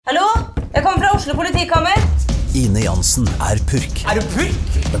Oslo politikammer. Ine Jansen purk. Du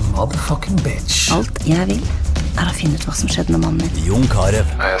purk? The motherfucking bitch. Alt jeg vil å finne ut hva som skjedde med mannen min. Jon Carew.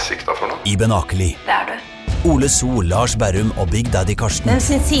 Jeg sikta for noe? Iben Akeli. Det du. Ole So, Lars Berrum og Big Daddy Karsten. Hvem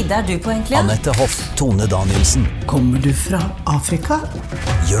sin side du på egentlig? Annette Hoff, Tone Danielsen. Kommer du fra Afrika?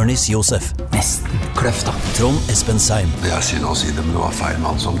 Jørnis Josef. Nesten kløfta. Trond Espen Seim. Det er synd å si det, men det var feil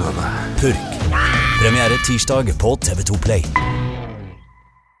mann som døde. Purk. Premiere tirsdag på TV2 Play.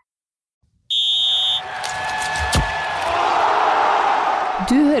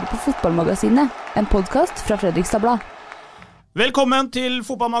 Du hører på Fotballmagasinet, en podcast fra Fredrikstad Blad. Velkommen til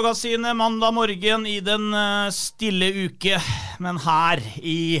Fotballmagasinet mandag morgen i den stille uke. Men her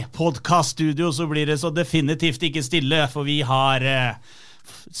i podcaststudio så blir det så definitivt ikke stille, for vi har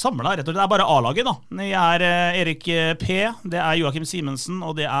samlet rett og slett. Det bare A-laget da. Det Erik P, det Joakim Simensen,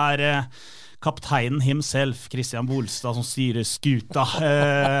 og det kapteinen himself, Christian Bolstad, som styrer skuta.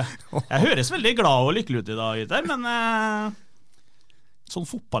 Jeg høres veldig glad og lykkelig ut i dag, gutter, men sånn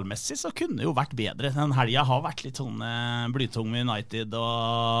fotballmessig så kunne det jo vært bedre. Den helgen har vært litt sånn blytung med United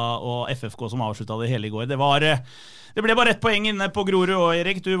og FFK som avsluttet det hele i går. Det ble bare ett poeng inne på Grorud, og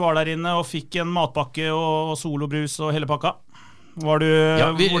Erik, du var der inne og fikk en matpakke og solobrus og hele pakka.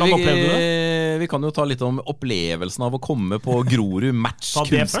 Hvordan opplevde du det? Vi kan jo ta litt om opplevelsen av å komme på Grorud match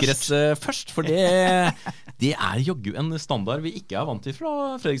kunstgress først, for det joggu en standard vi ikke vant til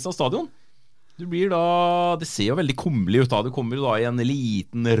fra Fredrikstad stadion. Det ser jo veldig kummerlig ut da. Du kommer da i en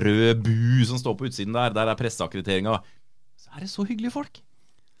liten rød bu som står på utsiden der presseakkrediteringen. Så det så hyggelige folk.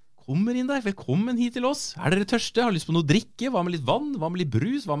 Kommer inn der, velkommen hit til oss. Dere tørste? Har lyst på noe drikke? Hva med litt vann? Hva med litt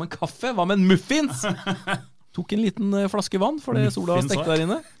brus? Hva med en kaffe? Hva med en muffins? Tok en liten flaske vann, for det sola stekte der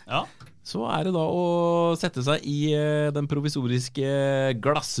inne. Ja. Så det da å sette seg i den provisoriske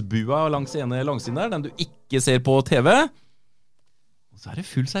glassbua langs ene langsiden der, den du ikke ser på TV. Og så det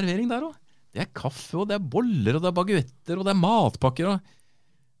full servering der også. Det kaffe, og det boller, og det baguetter, og det matpakker.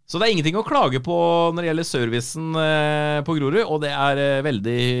 Så det ingenting å klage på når det gjelder servicen på Grorud, og det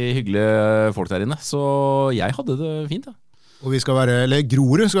veldig hyggelige folk der inne. Så jeg hadde det fint, ja. Og Grorud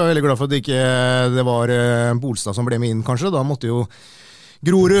skal være veldig glad for at det ikke det var Bolstad som ble med inn, kanskje. Da måtte jo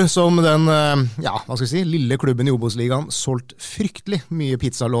Grorud, som den lille klubben i Obos-ligaen, solgt fryktelig mye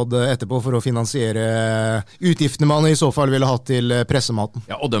pizzalodd etterpå for å finansiere utgiftene man i så fall ville hatt til pressematen.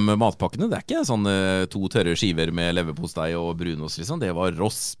 Ja, og de matpakkene, det ikke sånn 2 tørre skiver med leverpostei og brunost, liksom. Det var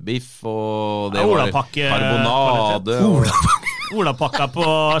rostbiff, og det var karbonade. Olapakka på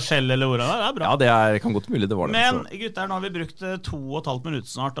skjell eller ora, det bra. Ja, det kan godt mulig det var det. Men gutter, nå har vi brukt 2,5 minutter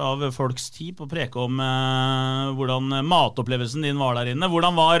snart av folks tid på å preke om hvordan matopplevelsen din var der inne.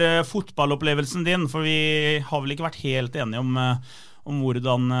 Hvordan var fotballopplevelsen din? For vi har vel ikke vært helt enige om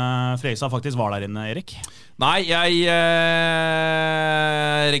hvordan Fredrikstad faktisk var der inne, Erik? Nei, jeg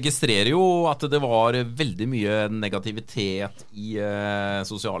registrerer jo at det var veldig mye negativitet i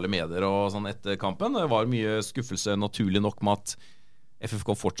sosiale medier og sånn etter kampen. Det var mye skuffelse, naturlig nok, med at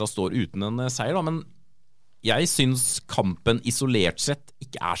FFK fortsatt står uten en seier, da. Men jeg synes kampen isolert sett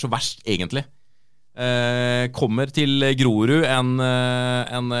ikke så verst, egentlig. Kommer til Grorud en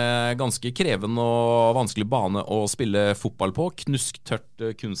ganske krevende og vanskelig bane å spille fotball på.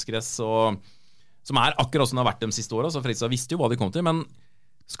 Knusktørt kunstgress, som akkurat som det har vært de siste årene. Så Fredrikstad visste jo hva de kom til, men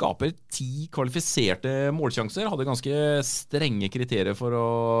skaper 10 kvalifiserte målsjanser. Hadde ganske strenge kriterier for å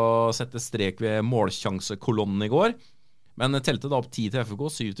sette strek ved målsjansekolonnen i går, men telte da opp 10 til FFK,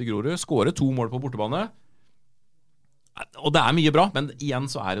 7 til Grorud. Skåret 2 mål på bortebane. Og det mye bra, men igjen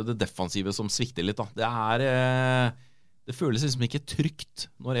så jo det defensive som svikter litt da. Det føles liksom ikke trygt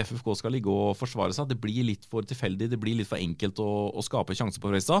når FFK skal ligge og forsvare seg. Det blir litt for tilfeldig, det blir litt for enkelt å skape sjanser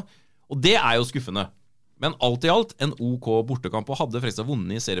på Fredrikstad. Og det jo skuffende. Men alt i alt en OK bortekamp, og hadde Fredrikstad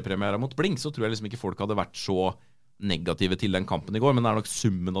vunnet i seriepremiere mot Blink, så tror jeg liksom ikke folk hadde vært så negative til den kampen i går, men det nok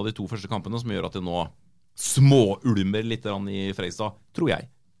summen av de 2 første kampene som gjør at det nå småulmer litt i Fredrikstad, tror jeg.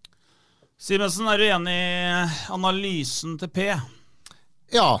 Simensen, du enig i analysen til P?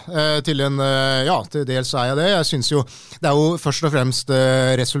 Ja, til dels jeg det. Jeg synes jo, det jo først og fremst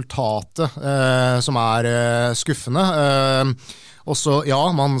resultatet som skuffende. Også,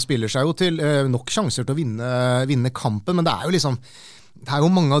 man spiller seg jo til nok sjanser til å vinne kampen, men det jo liksom det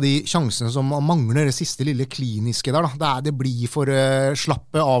jo mange av de sjansene som mangler det siste lille kliniske der da. Det blir for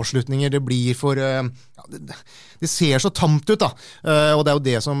slappe avslutninger, det blir for det ser så tamt ut da, og det jo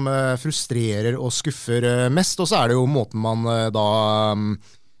det som frustrerer og skuffer mest, og så det jo måten man da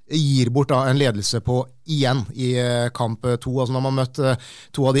gir bort da, en ledelse på igjen i kamp 2, altså når man møtte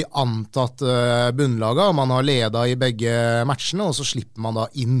 2 av de antatt bunnlaget, og man har ledet i begge matchene, og så slipper man da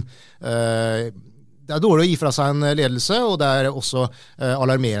inn det dårlig å gi fra seg en ledelse, og det også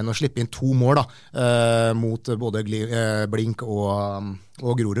alarmerende å slippe inn 2 mål mot både Blink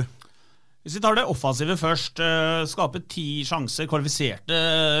og Grorud. Hvis vi tar det offensive først, skaper 10 sjanser, kvalifiserte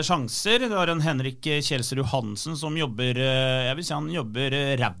sjanser. Det var en Henrik Kjelsrud Hansen som jobber, jeg vil si han jobber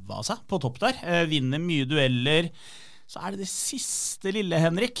ræva av seg på topp der. Vinner mye dueller. Så det siste lille,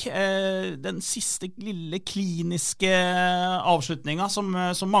 Henrik, den siste lille kliniske avslutningen som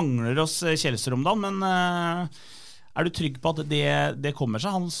mangler hos Kjelsrud om dagen, men du trygg på at det kommer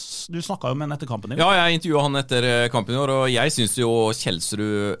seg? Du snakket jo med han etter kampen i år. Ja, jeg intervjuet han etter kampen i år, og jeg synes jo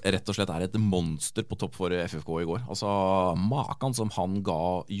Kjelsrud rett og slett et monster på topp for FFK i går. Altså, maken som han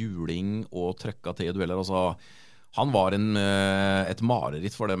ga juling og trøkka til i dueller, altså, han var et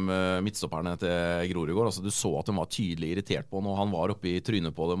mareritt for dem midtstopperne til Grorud i går. Altså, du så at de var tydelig irritert på han, og han var oppe i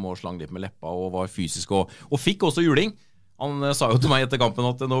trynet på dem og slang litt med leppa og var fysisk, og fikk også juling. Han sa jo til meg etter kampen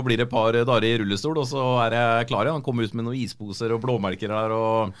at nå blir det et par dager i rullestol, og så jeg klar igjen. Han kom ut med noen isposer og blåmerker her.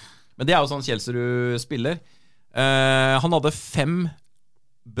 Men det jo sånn Kjelsrud spiller. Han hadde 5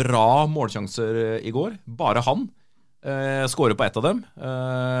 bra målsjanser i går. Bare han skårer på ett av dem.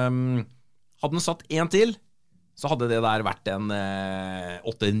 Hadde han satt 1 til, så hadde det der vært en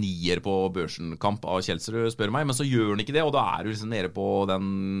 8-9 på børsen-kamp av Kjelsrud, spør meg. Men så gjør han ikke det, og da du liksom nede på den,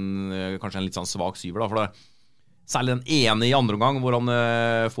 kanskje en litt sånn svak syver da, for det særlig den ene i andre omgang, hvor han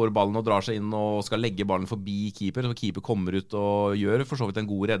får ballen og drar seg inn og skal legge ballen forbi keeper, så keeper kommer ut og gjør for så vidt en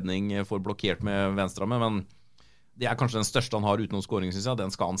god redning, får blokkert med venstrarmen, men det kanskje den største han har utenom scoring, synes jeg,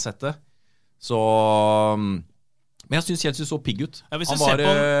 den skal han sette. Så men jeg synes Kjelsrud så pigg ut. Ja, hvis du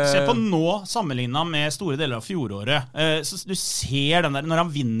ser på nå sammenlignet med store deler av fjoråret, så du ser den der, når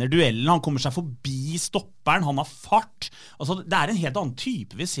han vinner duellen, han kommer seg forbi stopperen, han har fart. Altså, det en helt annen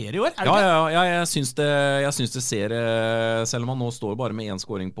type vi ser i år. Ja, jeg synes det ser, selv om han nå står bare med 1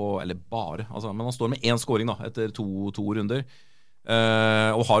 scoring på, eller bare, altså, men han står med 1 scoring da, etter to runder,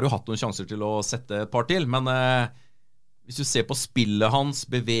 og har jo hatt noen sjanser til å sette et par til, men hvis du ser på spillet hans,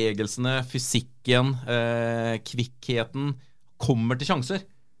 bevegelsene, fysikken, kvikkheten, kommer til sjanser.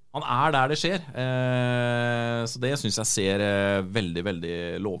 Han der det skjer. Så det synes jeg ser veldig, veldig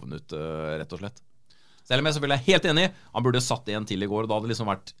lovende ut, rett og slett. Selv om jeg selvfølgelig helt enig, han burde satt 1 til i går, og da hadde det liksom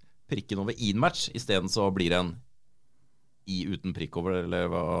vært prikken over in-match, i stedet så blir det en i uten prikk over, eller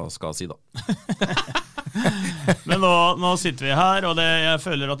hva skal jeg si da? Men nå sitter vi her, og jeg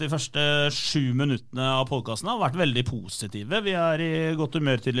føler at de første 7 minuttene av podcasten har vært veldig positive. Vi i godt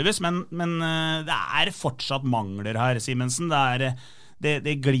humør tydeligvis, men det fortsatt mangler her, Simensen.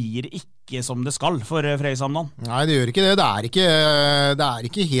 Det glir ikke som det skal for Fredrikstad. Nei, det gjør ikke det. Det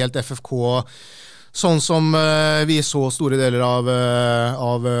ikke helt FFK sånn som vi så store deler av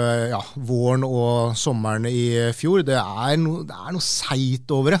våren og sommeren i fjor. Det noe seit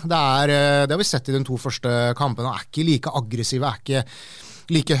over det. Det har vi sett i de 2 første kampene. Det ikke like aggressive, det ikke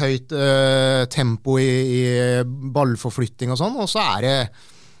like høyt tempo i ballforflytting og sånn. Og så det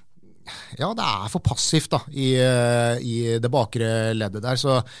for passivt da, i det bakre leddet der.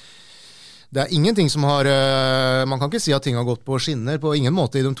 Så det ingenting som har, man kan ikke si at ting har gått på skinner på ingen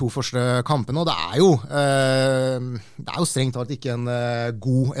måte i de 2 første kampene, og det jo strengt tatt ikke en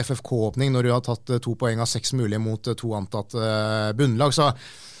god FFK-åpning når du har tatt 2 poeng av 6 mulige mot 2 antatt bunnlag, så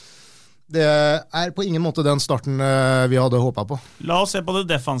det på ingen måte den starten vi hadde håpet på. La oss se på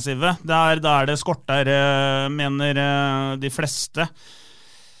det defensive, der det skorter, mener de fleste.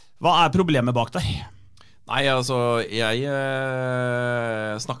 Hva problemet bak der? Nei, altså, jeg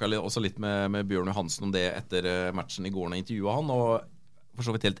snakket også litt med Bjørn Johansen om det etter matchen i går når jeg intervjuet han, og for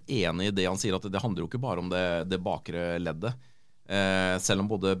så vidt helt enig i det han sier, at det handler jo ikke bare om det bakre leddet. Selv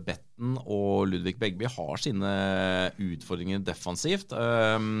om både Betten og Ludvig Begby har sine utfordringer defensivt.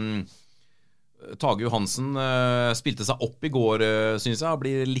 Tage Johansen spilte seg opp i går, synes jeg.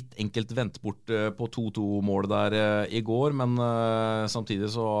 Blir litt enkelt vendt bort på 2-2-målet der i går, men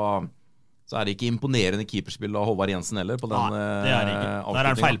samtidig så det ikke imponerende keeperspill av Håvard Jensen heller på den det ikke. Der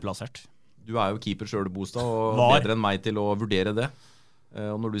han feilplassert. Du jo keeper selv, Bostad, og bedre enn meg til å vurdere det.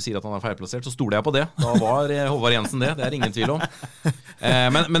 Og når du sier at han feilplassert, så stoler jeg på det. Da var Håvard Jensen det ingen tvil om.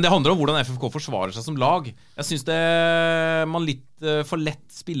 Men det handler om hvordan FFK forsvarer seg som lag. Jeg synes man litt for lett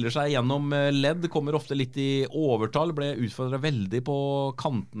spiller seg gjennom ledd, kommer ofte litt i overtall, ble utfordret veldig på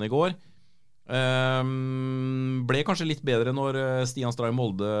kanten i går. Ble kanskje litt bedre når Stian Stray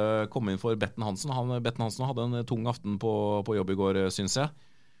Molde kom inn for Betten Hansen. Betten Hansen hadde en tung aften på jobb i går, synes jeg.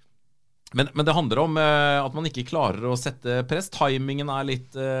 Men det handler om at man ikke klarer å sette press. Timingen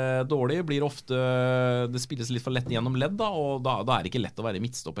litt dårlig, blir ofte, det spilles litt for lett gjennom ledd da, og da det ikke lett å være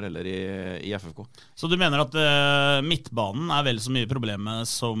midtstopper heller i FFK. Så du mener at midtbanen vel så mye problemet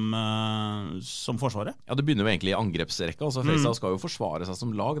som forsvaret? Ja, det begynner jo egentlig i angrepsrekka. Altså, Fredrikstad skal jo forsvare seg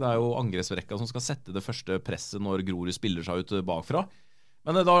som lag. Det jo angrepsrekka som skal sette det første presset når Grorud spiller seg ut bakfra.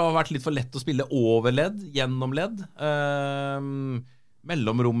 Men det har vært litt for lett å spille over ledd, gjennom ledd.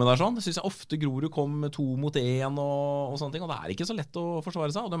 Mellomrommet der sånn, det synes jeg ofte Grorud kom 2 mot 1 og sånne ting, og det ikke så lett å forsvare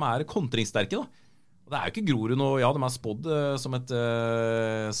seg, og de kontringssterke da. Og det jo ikke Grorud nå, ja, de spådd som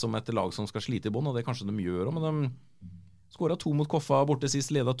et lag som skal slite i bånd, og det kanskje de gjør, men de skåret 2 mot Koffa borte sist,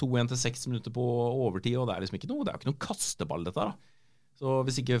 ledet 2-1 til 6 minutter på overtid, og det liksom ikke noe, det jo ikke noen kasteball dette da. Så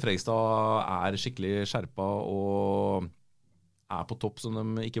hvis ikke Fredrikstad skikkelig skjerpet og på topp som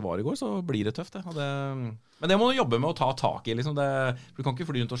de ikke var i går, så blir det tøft det. Men det må du jobbe med å ta tak i liksom. For du kan ikke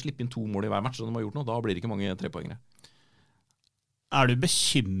fly rundt og slippe inn 2 mål i hver match som de har gjort nå, da blir det ikke mange 3-poengere. Du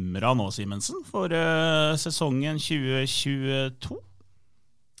bekymret nå, Simensen, for sesongen 2022?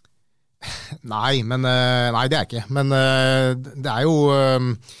 Nei, det jeg ikke. Men det jo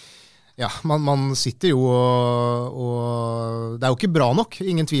ja, man sitter jo og det jo ikke bra nok.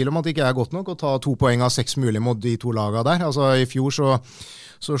 Ingen tvil om at det ikke godt nok å ta 2 poeng av 6 mulige mot de 2 lagene der. Altså i fjor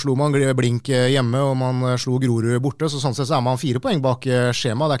så slo man Blink hjemme, og man slo Grorud borte, så sånn sett så man 4 poeng bak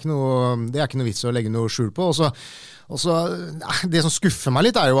skjema. Det ikke noe vits å legge noe skjul på. Og så, det som skuffer meg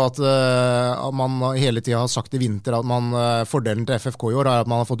litt jo at man hele tiden har sagt i vinter at fordelen til FFK i år at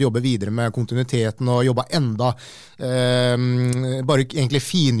man har fått jobbe videre med kontinuiteten og jobbe enda bare egentlig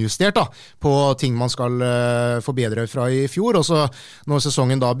finjustert da, på ting man skal forbedre fra i fjor. Og så når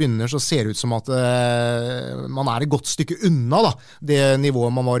sesongen da begynner, så ser det ut som at man et godt stykke unna da, det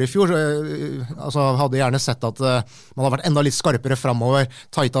nivået man var i fjor. Altså, hadde gjerne sett at man har vært enda litt skarpere fremover,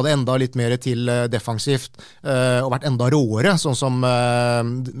 tightet det enda litt mer til defensivt, og vært enda råere, sånn som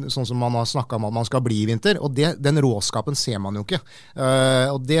man har snakket om at man skal bli i vinter, og den råskapen ser man jo ikke.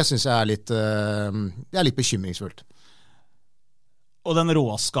 Og det synes jeg litt bekymringsfullt. Og den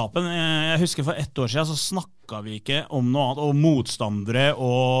råskapen, jeg husker for 1 år siden så snakket vi ikke om noe annet, og motstandere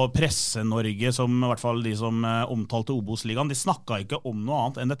og presse-Norge, som i hvert fall de som omtalte Obos-ligaen, de snakket ikke om noe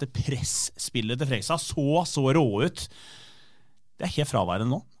annet enn dette pressspillet til Fredrikstad, så rå ut. Det helt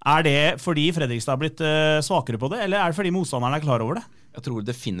fraværende nå. Det fordi Fredrikstad har blitt svakere på det, eller det fordi motstanderne klar over det? Jeg tror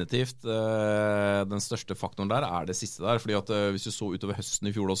definitivt den største faktoren der det siste der, fordi at hvis du så utover høsten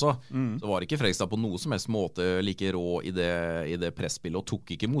i fjor også, så var ikke Fredrikstad på noe som helst måte like rå i det presspillet, og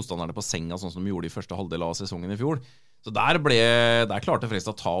tok ikke motstanderne på senga sånn som de gjorde i første halvdel av sesongen i fjor. Så der klarte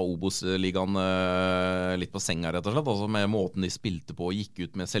Fredrikstad å ta Obos-ligaen litt på senga, rett og slett, altså med måten de spilte på, gikk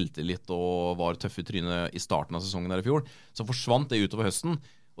ut med selvtillit og var tøffe i trynet i starten av sesongen der i fjor. Så forsvant det utover høsten,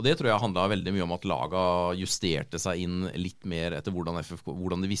 og det tror jeg handlet veldig mye om at laga justerte seg inn litt mer etter hvordan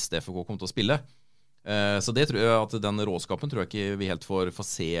de visste FFK kom til å spille. Så det tror jeg at den råskapen tror jeg ikke vi helt får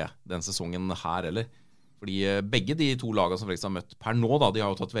se den sesongen her heller. Fordi begge de 2 lagene som Fredrikstad har møtt per nå, da, de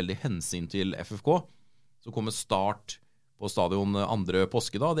har jo tatt veldig hensyn til FFK. Så kommer Start på stadion 2.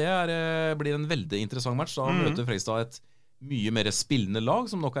 påske da. Det blir en veldig interessant match. Da møter Fredrikstad et mye mer spillende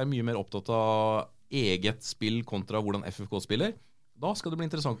lag, som nok mye mer opptatt av eget spill kontra hvordan FFK spiller. Da skal det bli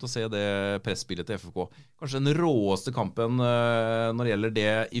interessant å se det pressspillet til FFK. Kanskje den råeste kampen når det gjelder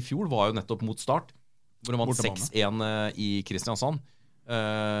det i fjor var jo nettopp mot Start, hvor de vant 6-1 i Kristiansand.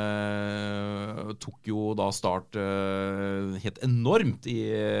 Tok jo da Start helt enormt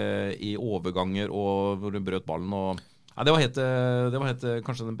i overganger, og hvor de brøt ballen og det var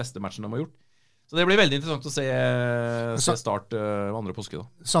kanskje den beste matchen de har gjort. Så det blir veldig interessant å se Start 2. påske da.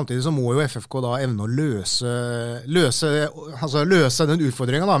 Samtidig så må jo FFK da evne å løse den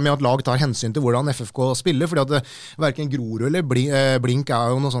utfordringen da, med at lag tar hensyn til hvordan FFK spiller, fordi at hverken Grorud eller Blink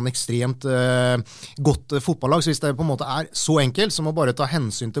jo noe sånn ekstremt godt fotballag, så hvis det på en måte så enkelt som å bare ta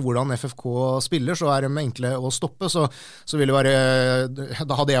hensyn til hvordan FFK spiller, så de enkle å stoppe, så vil det være,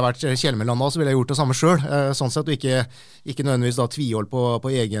 da hadde jeg vært Kjellmeland da, så ville jeg gjort det samme selv, sånn sett, og ikke nødvendigvis da tvihold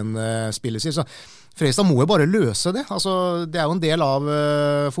på egen spillestil, så Fredrikstad må jo bare løse det. Altså, det jo en del av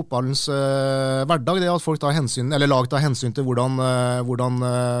fotballens hverdag, det at folk tar hensyn, eller lag tar hensyn til hvordan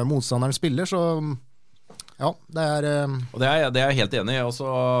motstanderen spiller, så ja, det Og det er jeg helt enig i, og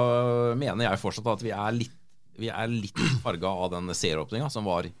så mener jeg fortsatt at vi litt farget av den serieåpningen som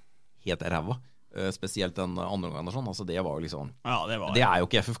var helt ræva. Spesielt den andre gangen sånn, altså det var jo liksom det jo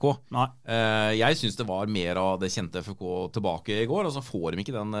ikke FFK. Jeg synes det var mer av det kjente FFK tilbake i går, og så får de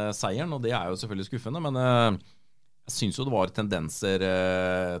ikke den seieren, og det jo selvfølgelig skuffende, men jeg synes jo det var tendenser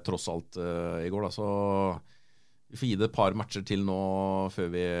tross alt i går da, så vi får gi det et par matcher til nå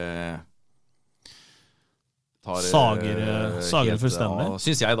før vi sager fullstendig. Ja,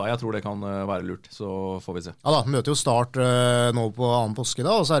 synes jeg da, jeg tror det kan være lurt, så får vi se. Ja da, møter jo Start nå på annen påske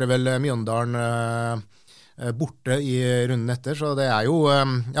da, og så det vel Mjøndalen borte i runden etter, så det jo,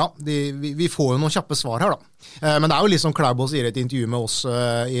 ja, vi får jo noen kjappe svar her da. Men det jo litt som Klæbo sier i et intervju med oss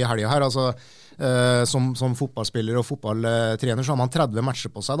i helgen her, altså som fotballspiller og fotballtrener så har man 30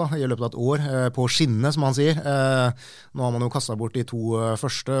 matcher på seg da, i løpet av et år, på skinnet som han sier. Nå har man jo kastet bort de 2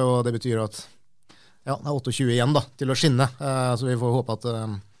 første, og det betyr at ja, det 28 igjen da, til å skinne, så vi får håpe at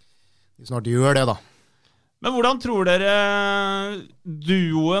de snart gjør det da. Men hvordan tror dere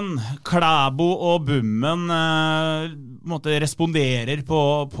duoen Klæbo og Bummen responderer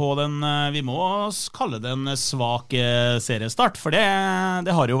på den, vi må kalle det en svak seriestart, for det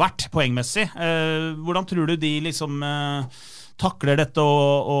har det jo vært poengmessig. Hvordan tror du de liksom takler dette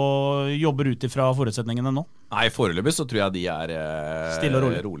og jobber ut ifra forutsetningene nå? Nei, foreløpig så tror jeg de stille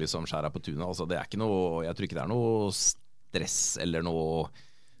og rolig som skjæra på tunet. Altså, det ikke noe, jeg tror ikke det noe stress eller noe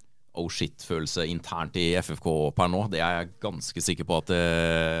oh shit-følelse internt i FFK per nå. Det jeg ganske sikker på at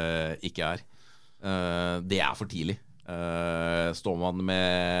det ikke det for tidlig. Står man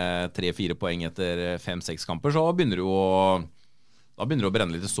med 3-4 poeng etter 5-6 kamper, så begynner det å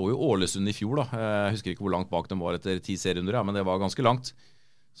brenne litt. Det så jo Ålesund i fjor da. Jeg husker ikke hvor langt bak de var etter 10 serierunder, ja, men det var ganske langt.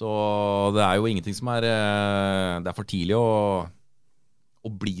 Så det jo ingenting som det for tidlig å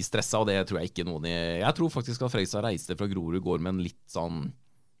bli stresset, og det tror jeg ikke noen jeg tror faktisk at Fredrikstad reiste fra Grorud går med en litt sånn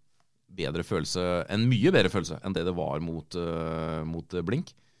bedre følelse, en mye bedre følelse enn det var mot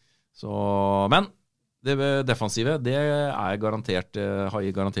Blink. Så, men det defensive, det garantert,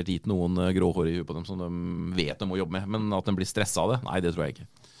 har garantert gitt noen grå hår i huet på dem som de vet de må jobbe med, men at de blir stresset av det, nei, det tror jeg ikke.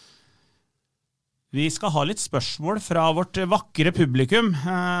 Vi skal ha litt spørsmål fra vårt vakre publikum.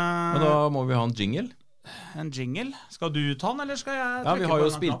 Men da må vi ha en jingle. En jingle? Skal du ta den, eller skal jeg trykke på den? Ja, vi har jo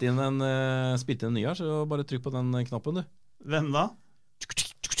spilt inn en ny her, så bare trykk på den knappen, du. Hvem da?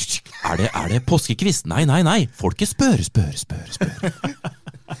 Er det påskekvist? Nei. Folket spør.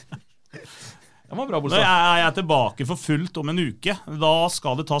 Det var bra, Bolstad. Nå jeg tilbake for fullt om en uke. Da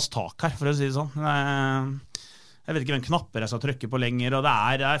skal det tas tak her, for å si det sånn. Jeg vet ikke hvem knapper jeg skal trykke på lenger, og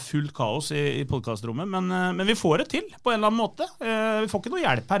det fullt kaos i podcastrommet, men vi får det til på en eller annen måte. Vi får ikke noe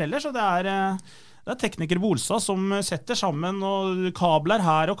hjelp her heller, så det er tekniker Bolstad som setter sammen og kabler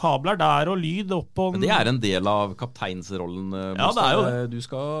her og kabler der og lyd opp og... Men det en del av kapteinsrollen, Bolstad. Ja, det jo det. Du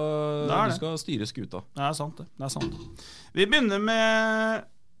skal styre skuta. Det sant det. Vi begynner med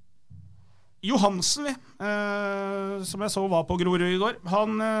Johansen, som jeg så var på Grorud i går.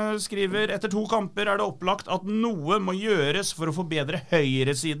 Han skriver, etter 2 kamper det opplagt at noe må gjøres for å forbedre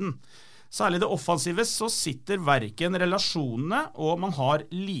høyresiden. Særlig det offensive så sitter hverken relasjonene, og man har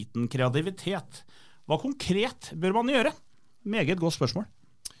liten kreativitet. Hva konkret bør man gjøre? Meget godt spørsmål.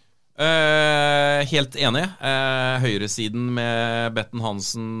 Helt enig. Høyresiden med Betten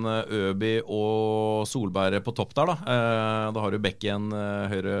Hansen, Øby og Solberg på topp der da. Da har du Bekken,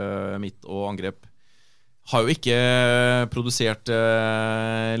 høyre, midt og angrep. Har jo ikke produsert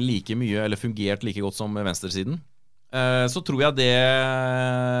like mye, eller fungert like godt som venstresiden. Så tror jeg det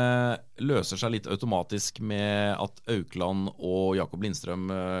løser seg litt automatisk med at Aukland og Jakob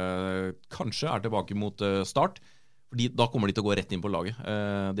Lindstrøm kanskje tilbake mot Start, fordi da kommer de til å gå rett inn på laget.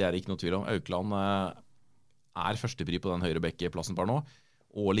 Det det ikke noe tvil om. Aukland førstepri på den høyre bekkplassen per nå,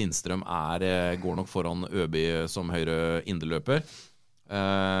 og Lindstrøm går nok foran Øby som høyre inderløper,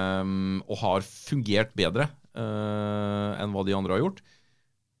 og har fungert bedre enn hva de andre har gjort.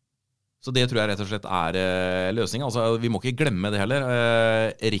 Så det tror jeg rett og slett løsningen. Altså, vi må ikke glemme det heller.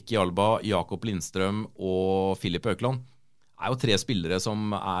 Ricky Alba, Jakob Lindstrøm og Philip Økland jo 3 spillere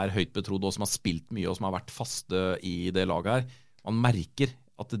som høyt betrodd og som har spilt mye og som har vært faste i det laget her. Man merker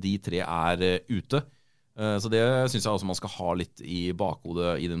at de 3 ute. Så det synes jeg også man skal ha litt i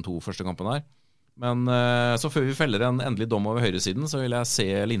bakhodet i de 2 første kampene her. Men så før vi feller en endelig dom over høyresiden, så vil jeg se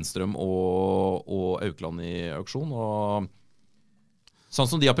Lindstrøm og Økland i auksjon, og sånn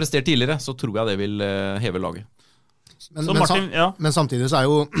som de har prestert tidligere, så tror jeg det vil heve laget. Men samtidig så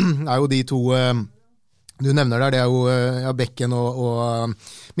jo de 2 du nevner der, det jo Bekken og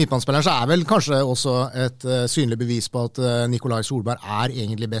midtbanespilleren, så vel kanskje også et synlig bevis på at Nikolai Solberg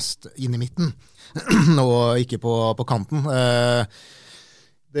egentlig best inn i midten, og ikke på kanten.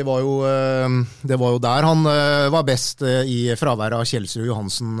 Det var jo der han var best i fraværet av Kjelsrud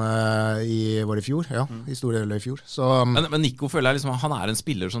Johansen var i fjor, i store deler i fjor. Så, men Nico føler jeg liksom, han en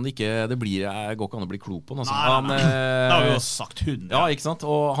spiller som det går ikke an å bli klok på. Altså. Nei, det har vi jo sagt 100. Ja, ikke sant?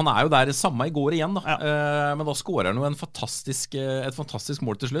 Og han jo der samme i går igjen, da. Men da skårer han jo et fantastisk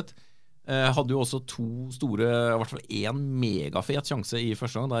mål til slutt. Hadde jo også 2 store, i hvert fall en megafet sjanse I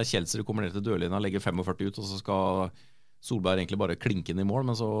første gang, der Kjelsrud kommer ned til dørlinja, legger 45 ut, og så skal Solberg egentlig bare klinke inn I mål,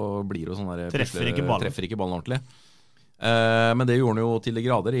 men så blir det sånn der treffer ikke ballen ordentlig. Men det gjorde han jo til de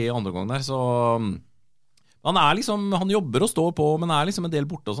grader I andre gang der, så han jobber og står på, men liksom en del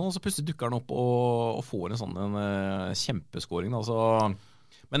borte og sånn, og så plutselig dukker han opp og får en kjempeskåring.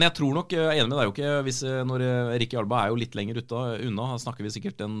 Men jeg tror nok, jeg er enig med deg jo ikke, når Ricky Alba jo litt lenger unna, snakker vi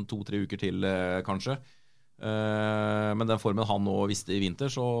sikkert 2-3 uker til kanskje. Men den formen han nå visste I vinter,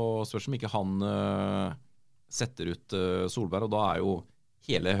 så spørs om ikke han setter ut Solberg, og da jo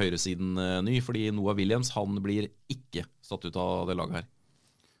hele høyresiden ny, fordi Noah Williams, han blir ikke satt ut av det laget her.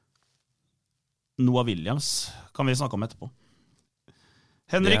 Noah Williams kan vi snakke om etterpå.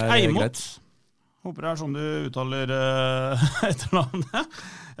 Henrik Eimot. Håper det sånn du uttaler etternavnet.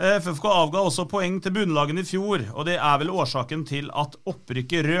 FFK avga også poeng til bunnlagen I fjor, og det vel årsaken til at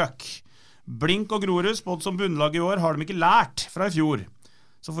opprykket røk. Blink og Grorud, spådd som bunnlag I år, har de ikke lært fra I fjor.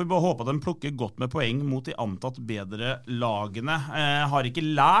 Så får vi bare håpe at de plukker godt med poeng mot de antatt bedre lagene. Har ikke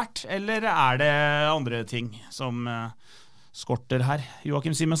lært, eller det andre ting som skorter her?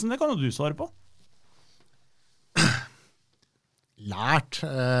 Joakim Simensen, det kan jo du svare på. Lært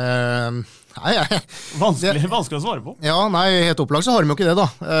nei, vanskelig å svare på. Ja, nei, helt opplagt så har de jo ikke det da.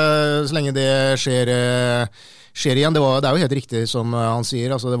 Så lenge det skjer igjen, det jo helt riktig som han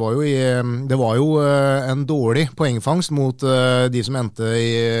sier. Altså, det var jo en dårlig poengfangst mot de som endte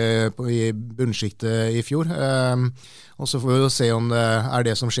I bunnskiktet I fjor. Og så får vi jo se om det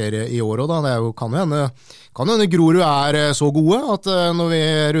det som skjer I år også da. Det kan jo hende Grorud så gode at når vi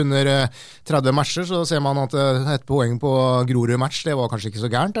runder 30 matcher så ser man at et poeng på Grorud-match, det var kanskje ikke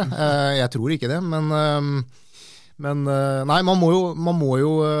så gærent. Jeg tror ikke det, men nei, man må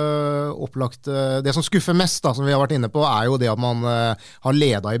jo opplagt det som skuffer mest da, som vi har vært inne på, jo det at man har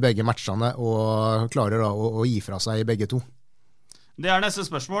ledet I begge matchene og klarer da å gi fra seg I begge to. Det neste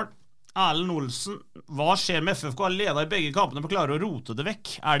spørsmål. Erlend Olsen, hva skjer med FFK? Har ledet I begge kampene på å klare å rote det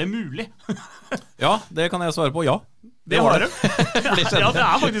vekk? Det mulig? Ja, det kan jeg svare på, ja. Det har de. Ja, det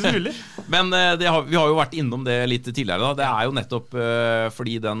faktisk mulig. Men vi har jo vært innom det litt tidligere da. Det jo nettopp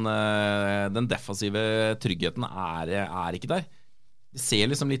fordi den defensive tryggheten ikke der. Det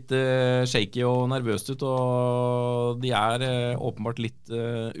ser liksom litt shaky og nervøst ut, og de åpenbart litt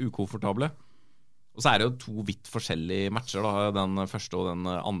ukomfortable. Og så det jo 2 vidt forskjellige matcher da, den første og den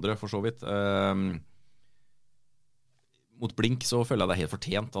andre for så vidt. Mot Blink så føler jeg det helt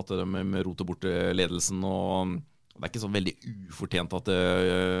fortjent at de roter bort ledelsen, og det ikke så veldig ufortjent at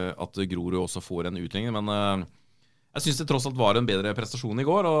Grorud også får en utligning, men jeg synes det tross alt var en bedre prestasjon I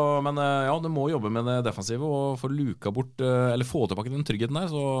går, men ja, de må jobbe med det defensive og få luka bort, eller få tilbake den tryggheten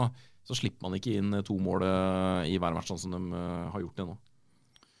der, så slipper man ikke inn 2 mål I hver match sånn som de har gjort det nå.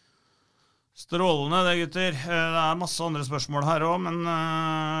 Strålende det, gutter. Det masse andre spørsmål her også, men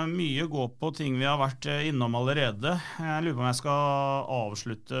mye går på ting vi har vært innom allerede. Jeg lurer på om jeg skal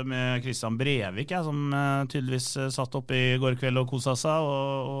avslutte med Christian Brevik, som tydeligvis satt oppe I går kveld og koset seg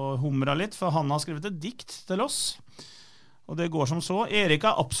og humret litt, for han har skrevet et dikt til oss. Og det går som så. Erik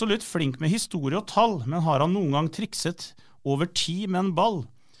absolutt flink med historie og tall, men har han noen gang trikset over 10 med en ball?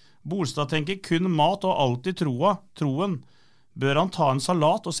 Bolstad tenker kun mat og alltid troen. Bør han ta en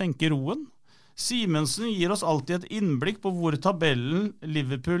salat og senke roen? Simensen gir oss alltid et innblikk på hvor tabellen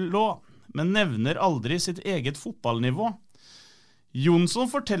Liverpool lå, men nevner aldri sitt eget fotballnivå. Jonsson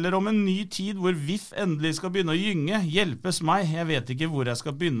forteller om en ny tid hvor VIF endelig skal begynne å gynge. Hjelpes meg, jeg vet ikke hvor jeg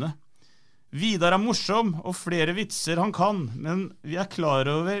skal begynne. Vidar morsom, og flere vitser han kan, men vi klar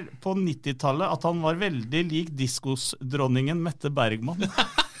over på 90-tallet at han var veldig lik diskosdronningen Mette Bergman.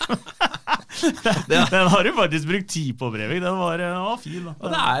 Den har du faktisk brukt tid på, Brevik. Den var fin da. Og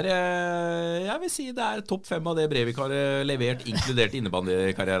det jeg vil si det topp 5 av det Brevik har levert, inkludert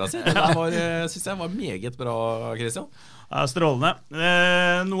innebandykarrieren sin. Det synes jeg var meget bra, Christian. Strålende.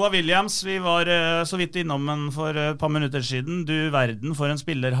 Noah Williams, vi var så vidt innom han for et par minutter siden. Du verden for en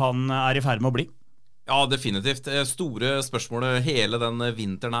spiller han I ferd med å bli. Ja, definitivt. Store spørsmålet hele den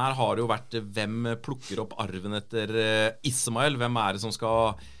vinteren her har jo vært hvem plukker opp arven etter Ismail? Hvem det som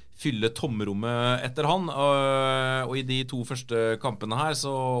skal fylle tomrommet etter han? Og I de 2 første kampene her,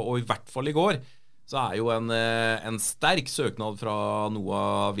 og I hvert fall I går, så jo en sterk søknad fra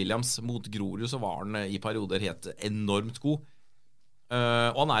Noah Williams. Mot Grorud så var han I perioder helt enormt god.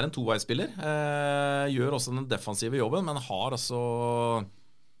 Og han en toveisspiller, gjør også den defensive jobben, men har altså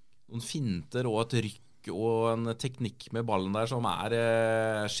noen finter og et rykk og en teknikk med ballen der som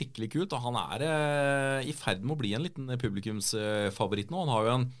skikkelig kult, og han I ferd med å bli en liten publikumsfavoritt nå. Han har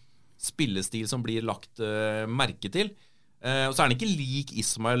jo en spillestil som blir lagt merke til, Og så han ikke lik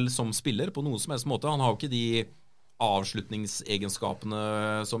Ismail som spiller på noen som helst måte. Han har jo ikke de avslutningsegenskapene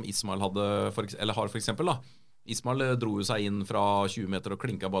som Ismail hadde, eller har for eksempel da. Ismail dro jo seg inn fra 20 meter og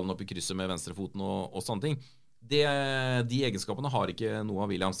klinket ballen opp i krysset med venstrefoten og sånne ting. De egenskapene har ikke Noah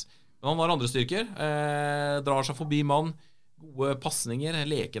Williams. Men han har andre styrker, drar seg forbi mann, gode passninger,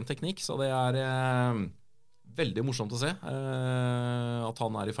 leken teknikk, så det veldig morsomt å se at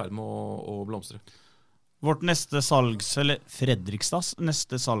han i ferd med å blomstre. Vårt neste Fredrikstads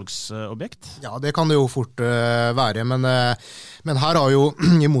neste salgsobjekt? Ja, det kan det jo fort være, men her har jo,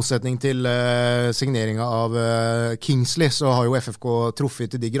 i motsetning til signeringen av Kingsley, så har jo FFK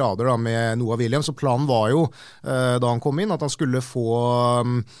truffet til de grader da, med Noah Williams, så planen var jo, da han kom inn, at han skulle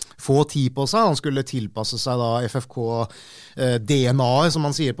få tid på seg, han skulle tilpasse seg da FFK DNA-et, som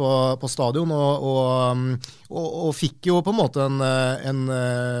man sier på stadion, og fikk jo på en måte en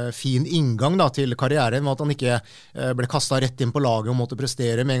fin inngang da, til karrieren, at han ikke ble kastet rett inn på laget og måtte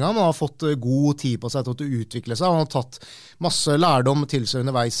prestere med en gang. Han har fått god tid på seg til å utvikle seg, og han har tatt masse lærdom til seg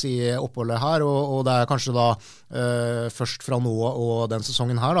underveis i oppholdet her, og det kanskje da først fra nå og den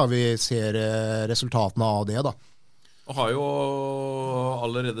sesongen her da, vi ser resultatene av det da. Og har jo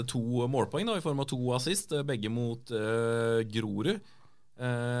allerede 2 målpoeng da, i form av 2 assist, begge mot Grorud.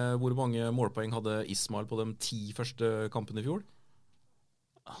 Hvor mange målpoeng hadde Ismail på de 10 første kampene i fjor?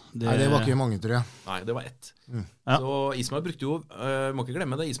 Nei, det var ikke mange, tror jeg. Nei, det var 1. Ja. Så Ismail brukte jo, må ikke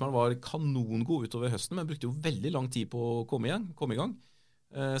glemme det, Ismail var kanongod utover høsten, men brukte jo veldig lang tid på å komme i gang.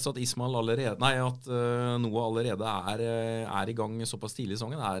 Så at at Noah allerede er i gang såpass tidlig i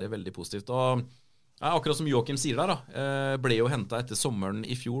sesongen, veldig positivt. Og akkurat som Joachim sier der, ble jo hentet etter sommeren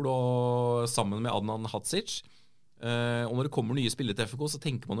i fjor og sammen med Adnan Hadzic. Og når det kommer nye spillere til FFK, så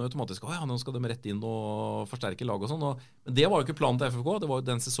tenker man jo automatisk ja, nå skal de rett inn og forsterke lag og sånn. Men det var jo ikke planen til FFK, det var jo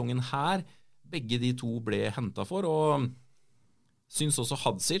den sesongen her begge de 2 ble hentet for, og synes også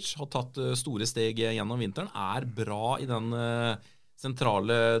Hadzic har tatt store steg gjennom vinteren, bra i den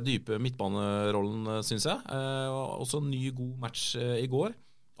sentrale, dype midtbanerollen, synes jeg. Også en ny god match i går.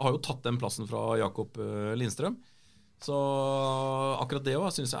 Har jo tatt den plassen fra Jakob Lindstrøm. Så akkurat det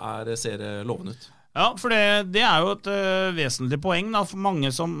også synes jeg ser lovende ut. Ja, for det jo et vesentlig poeng da, for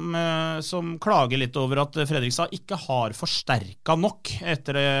mange som klager litt over at Fredrikstad ikke har forsterket nok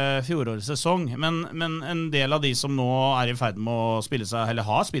etter fjorårets sesong, men en del av de som nå i ferd med å spille seg, eller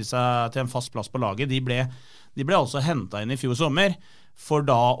har spilt seg til en fast plass på laget, de ble altså hentet inn i fjor sommer for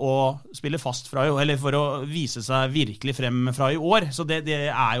da å spille fast fra i år, eller for å vise seg virkelig frem fra i år. Så det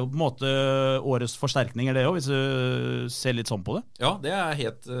jo på en måte årets forsterkninger det også, hvis du ser litt sånn på det. Ja, det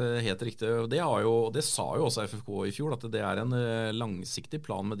helt riktig. Det sa jo også FFK i fjor, at det en langsiktig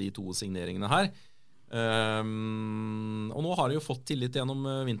plan med de 2 signeringene her. Og nå har de jo fått tillit gjennom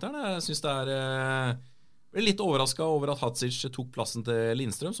vinteren. Jeg synes det ble litt overrasket over at Hadzic tok plassen til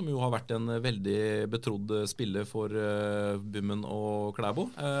Lindstrøm, som jo har vært en veldig betrodd spiller for Bummen og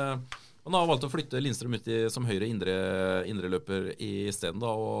Klæbo. Han har valgt å flytte Lindstrøm ut som høyre indreløper i stedet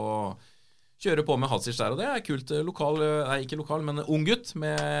da, og kjøre på med Hadzic der, og det kult. Ikke lokal, men ung gutt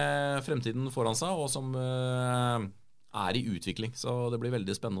med fremtiden foran seg, og som i utvikling. Så det blir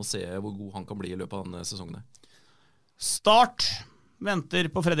veldig spennende å se hvor god han kan bli i løpet av denne sesongen. Start venter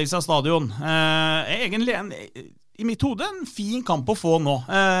på Fredrikstad stadion. Egentlig i mitt hode en fin kamp å få nå.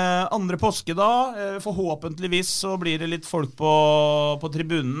 Andre påske da, forhåpentligvis så blir det litt folk på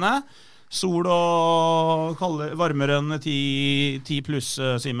tribunene. Sol og varmere enn 10 pluss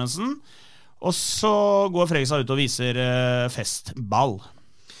Simensen. Og så går Fredrikstad ut og viser festball.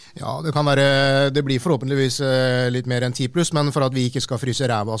 Ja, det blir forhåpentligvis litt mer enn 10 pluss, men for at vi ikke skal fryse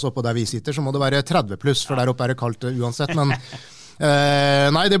ræva oss opp på der vi sitter, så må det være 30 pluss, for der oppe det kaldt uansett, men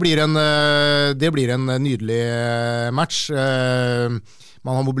nei, det blir en nydelig match.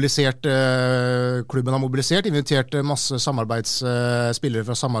 Man har mobilisert, klubben har mobilisert, invitert masse spillere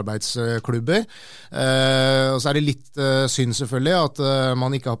fra samarbeidsklubber. Og så det litt synd selvfølgelig at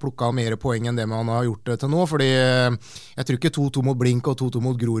man ikke har plukket mer poeng enn det man har gjort til nå, fordi jeg tror ikke 2-2 mot Blink og 2-2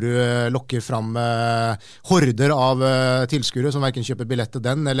 mot Grorud lokker fram horder av tilskuere som hverken kjøper billett til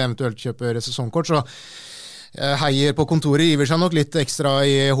den, eller eventuelt kjøper sesongkort, så heier på kontoret giver seg nok litt ekstra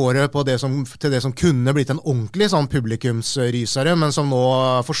i håret på til det som kunne blitt en ordentlig sånn publikumsrysere, men som nå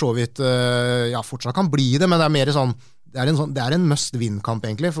for så vidt fortsatt kan bli det, men det mer sånn det en must-win-kamp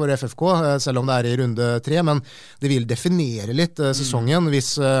egentlig for FFK, selv om det i runde 3, men det vil definere litt sesongen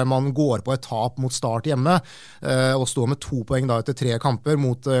hvis man går på et tap mot Start hjemme, og står med 2 poeng da etter 3 kamper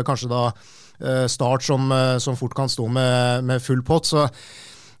mot kanskje da Start som fort kan stå med full pott, så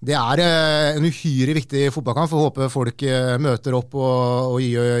Det en uhyre viktig fotballkamp, for å håpe folk møter opp og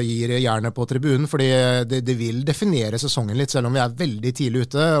gir jernet på tribunen, fordi det vil definere sesongen litt, selv om vi veldig tidlig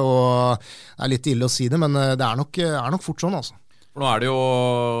ute, og det litt ille å si det, men det nok fort sånn, altså. For nå det jo,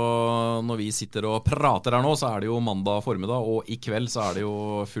 når vi sitter og prater her nå, så det jo mandag formiddag, og i kveld så det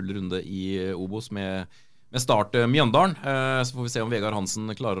jo full runde i Obos med start Mjøndalen. Så får vi se om Vegard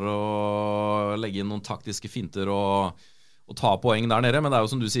Hansen klarer å legge inn noen taktiske finter og ta poeng der nede. Men det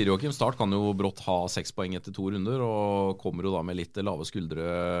jo som du sier, Joakim, Start kan jo brått ha 6 poeng etter 2 runder, og kommer jo da med litt lave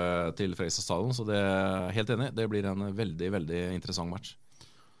skuldre til Fredrikstad stadion, så det helt enig. Det blir en veldig, veldig interessant match.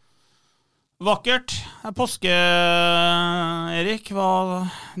 Vakkert. Påske, Erik.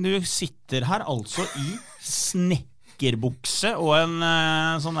 Du sitter her altså i snekkerbukse og en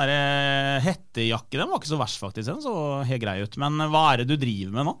sånn der hettejakke. Den var ikke så verst faktisk, den så helt grei ut. Men hva det du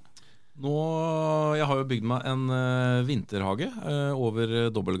driver med nå? Jeg har jo bygd meg en vinterhage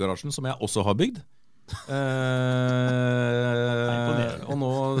over dobbeltgarasjen, som jeg også har bygd. Og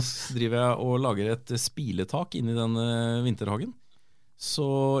nå driver jeg og lager et spiletak inni den vinterhagen. Så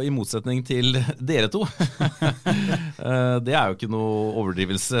i motsetning til dere to det jo ikke noe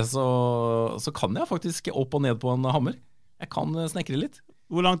overdrivelse, så kan jeg faktisk opp og ned på en hammer. Jeg kan snekre litt.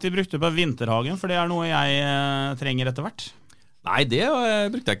 Hvor lang tid brukte du på vinterhagen? For det noe jeg trenger etter hvert. Nei, det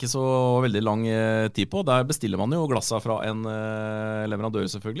brukte jeg ikke så veldig lang tid på. Der bestiller man jo glassa fra en leverandør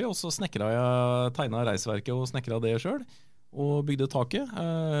selvfølgelig, og så tegnet reisverket og snekret det selv, og bygde taket.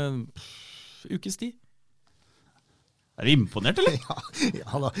 Ukes tid. Du imponert, eller?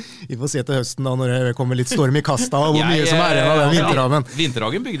 Ja da, vi får se til høsten da, når det kommer litt storm i kasta, og hvor mye som igjen av den vinterhagen.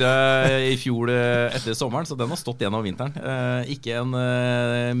 Vinterhagen bygde jeg i fjor etter sommeren, så den har stått gjennom vinteren. Ikke en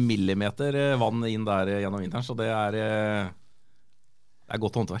millimeter vann inn der gjennom vinteren, så det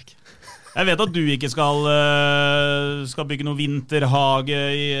godt håndverk. Jeg vet at du ikke skal bygge noe vinterhage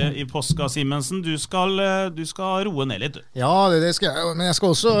i påska, Simensen. Du skal roe ned litt. Ja, det skal jeg, men jeg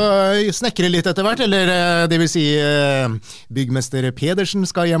skal også snekre litt etter hvert, eller det vil si byggmester Pedersen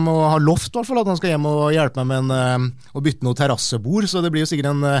skal hjem og ha loft, I hvert fall, at han skal hjem og hjelpe meg med å bytte noe terrassebord, så det blir jo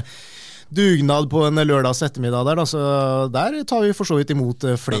sikkert en dugnad på en lørdags ettermiddag der, da. Så der tar vi for så vidt imot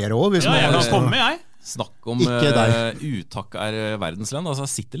flere år. Ja, jeg kan komme, jeg. Snakk om uttakk verdenslønn. Altså,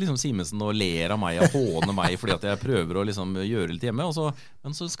 jeg sitter liksom Simensen og ler av meg og håner meg fordi at jeg prøver å liksom gjøre litt hjemme,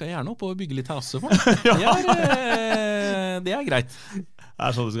 men så skal jeg gjerne opp og bygge litt terrasse for det greit.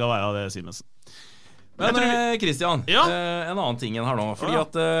 Det sånn det skal være, det, Simensen. Men Christian, en annen ting enn her nå, fordi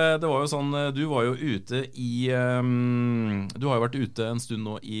at det var jo sånn, du var jo ute du har jo vært ute en stund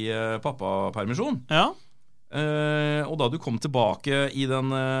nå i pappapermisjon. Ja. Og da du kom tilbake i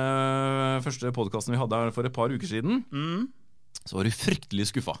den første podcasten vi hadde her for et par uker siden, så var du fryktelig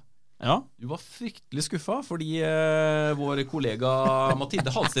skuffa. Ja. Du var fryktelig skuffa fordi vår kollega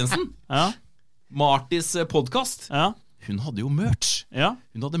Mathilde Halstensen, Martis podcast, hun hadde jo merch.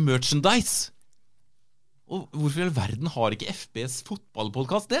 Hun hadde merchandise. Og hvorfor I all verden har ikke FBs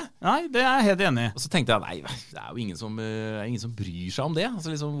fotballpodcast det? Nei, det jeg helt enig I. Og så tenkte jeg, nei, det jo ingen som bryr seg om det.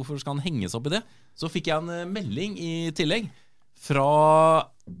 Altså liksom, hvorfor skal han henge seg opp I det? Så fikk jeg en melding I tillegg fra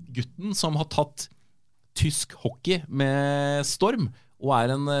gutten som har tatt tysk hockey med storm,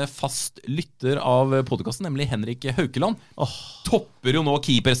 og en fast lytter av podcasten, nemlig Henrik Haukeland. Topper jo nå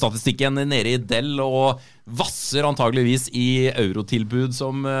keeperstatistikken nede I Dell, og vasser antageligvis I eurotilbud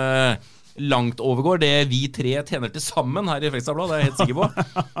som langt overgår det vi 3 tjener til sammen her I Fredrikstad, det jeg helt sikker på.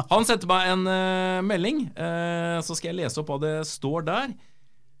 Han sendte meg en melding, så skal jeg lese opp hva det står der.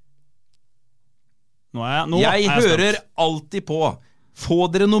 Jeg hører alltid på. Få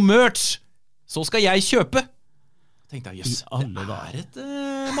dere noe merch, så skal jeg kjøpe. Tenkte jeg, jøss, det et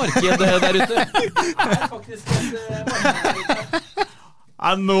marked der ute. Det faktisk et marked der ute.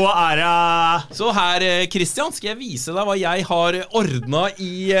 Nå jeg Så her, Christian, skal jeg vise deg hva jeg har ordnet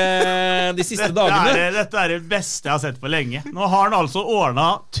I de siste dagene. Dette det beste jeg har sett på lenge. Nå har han altså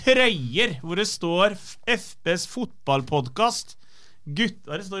ordnet trøyer hvor det står FBs fotballpodcast.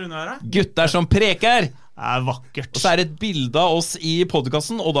 Gutter, det står under her. Gutter som preker. Det vakkert. Og så det et bilde av oss I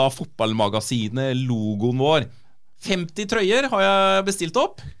podcasten, og da fotballmagasinet, logoen vår. 50 trøyer har jeg bestilt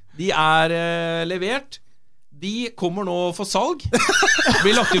opp. De levert. De kommer nå for salg.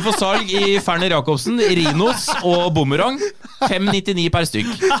 Blir lagt ut for salg I Ferner Jacobsen, Rinos og Boomerang. 5,99 per stykk.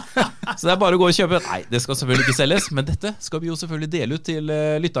 Så det bare å gå og kjøpe. Nei, det skal selvfølgelig ikke selges, men dette skal vi jo selvfølgelig dele ut til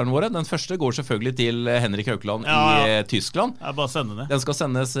lytterne våre. Den første går selvfølgelig til Henrik Haukeland I Tyskland. Bare sende det. Den skal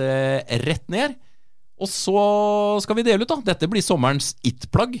sendes rett ned. Og så skal vi dele ut da. Dette blir sommerens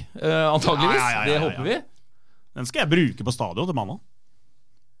it-plagg, antageligvis. Det håper vi. Den skal jeg bruke på stadion til mamma.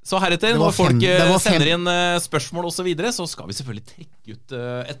 Så heretter, når folk sender inn spørsmål og så videre, så skal vi selvfølgelig trekke ut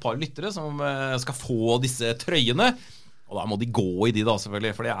et par lyttere som skal få disse trøyene. Og da må de gå i de da,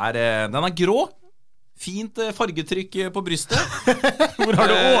 selvfølgelig, for den grå. Fint fargetrykk på brystet. Hvor har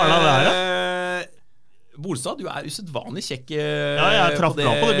du ordnet det her, da? Bolstad, du usedvanlig kjekk jeg traff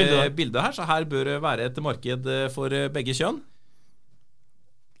bra på det bildet her, så her bør det være et marked for begge kjønn.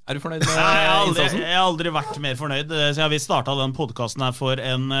 Du fornøyd med innsatsen? Jeg har aldri vært mer fornøyd. Så vi startet den podcasten her for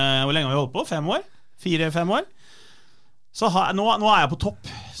hvor lenge har vi holdt på? 5 år? 4-5 år? Så nå jeg på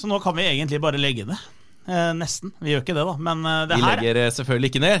topp, så nå kan vi egentlig bare legge det. Nesten, vi gjør ikke det da, men det vi legger selvfølgelig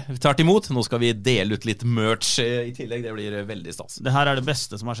ikke ned. Tvert imot, nå skal vi dele ut litt merch i tillegg. Det blir veldig stas. Det her det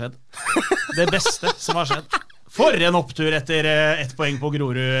beste som har skjedd. Det beste som har skjedd. For en opptur etter 1 poeng på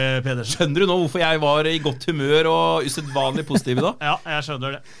Grorud, Pedersen. Skjønner du nå hvorfor jeg var i godt humør og usedvanlig positiv da? Ja, jeg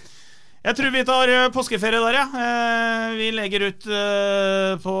skjønner det. Jeg tror vi tar påskeferie der, ja. Vi legger ut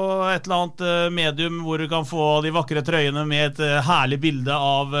på et eller annet medium hvor du kan få de vakre trøyene med et herlig bilde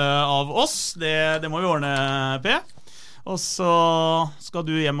av oss. Det må vi ordne, P. Og så skal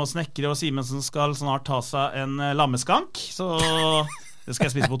du hjem og snekre, og Simensen skal snart ta seg en lammeskank. Så det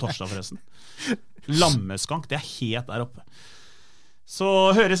skal jeg spise på torsdag forresten. Lammeskank, det helt der oppe. Så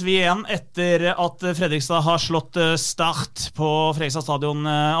høres vi igjen etter at Fredrikstad har slått start på Fredrikstad stadion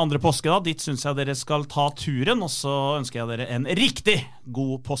 2. påske da. Dit synes jeg dere skal ta turen, og så ønsker jeg dere en riktig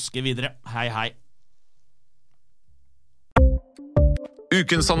god påske videre. Hei, hei.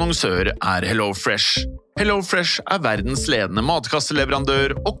 Ukens annonsør HelloFresh. HelloFresh verdens ledende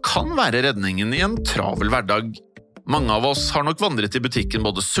matkasseleverandør og kan være redningen i en travel hverdag. Mange av oss har nok vandret i butikken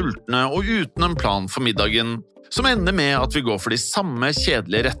både sultne og uten en plan for middagen, som ender med at vi går for de samme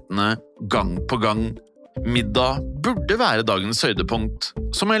kjedelige rettene gang på gang. Middag burde være dagens høydepunkt.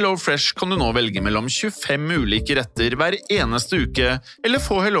 Som HelloFresh kan du nå velge mellom 25 ulike retter hver eneste uke, eller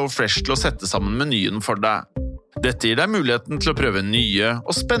få HelloFresh til å sette sammen menyen for deg. Dette gir deg muligheten til å prøve nye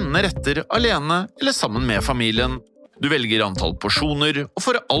og spennende retter alene eller sammen med familien. Du velger antall porsjoner og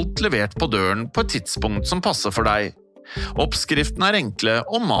får alt levert på døren på et tidspunkt som passer for deg. Oppskriften enkle,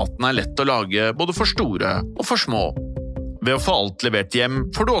 og maten lett å lage både for store og for små. Ved å få alt levert hjem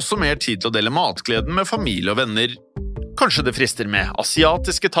får du også mer tid til å dele matgleden med familie og venner. Kanskje det frister med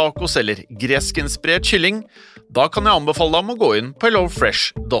asiatiske tacos eller greskinspirert kylling? Da kan jeg anbefale deg om å gå inn på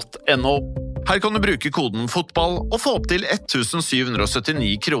hellofresh.no. Her kan du bruke koden fotball og få opp til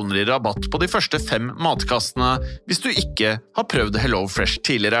 1779 kroner i rabatt på de første 5 matkastene hvis du ikke har prøvd HelloFresh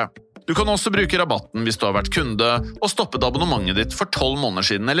tidligere. Du kan også bruke rabatten hvis du har vært kunde og stoppet abonnementet ditt for 12 måneder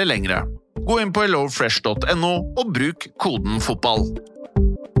siden eller lengre. Gå inn på hellofresh.no og bruk koden fotball.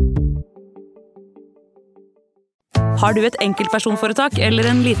 Har du et enkeltpersonforetak eller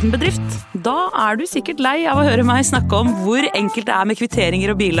en liten bedrift? Da du sikkert lei av å høre meg snakke om hvor enkelt det med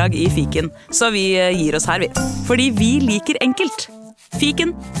kvitteringer og bilag i fiken. Så vi gir oss her, vi. Fordi vi liker enkelt.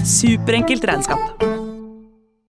 Fiken, superenkelt regnskap.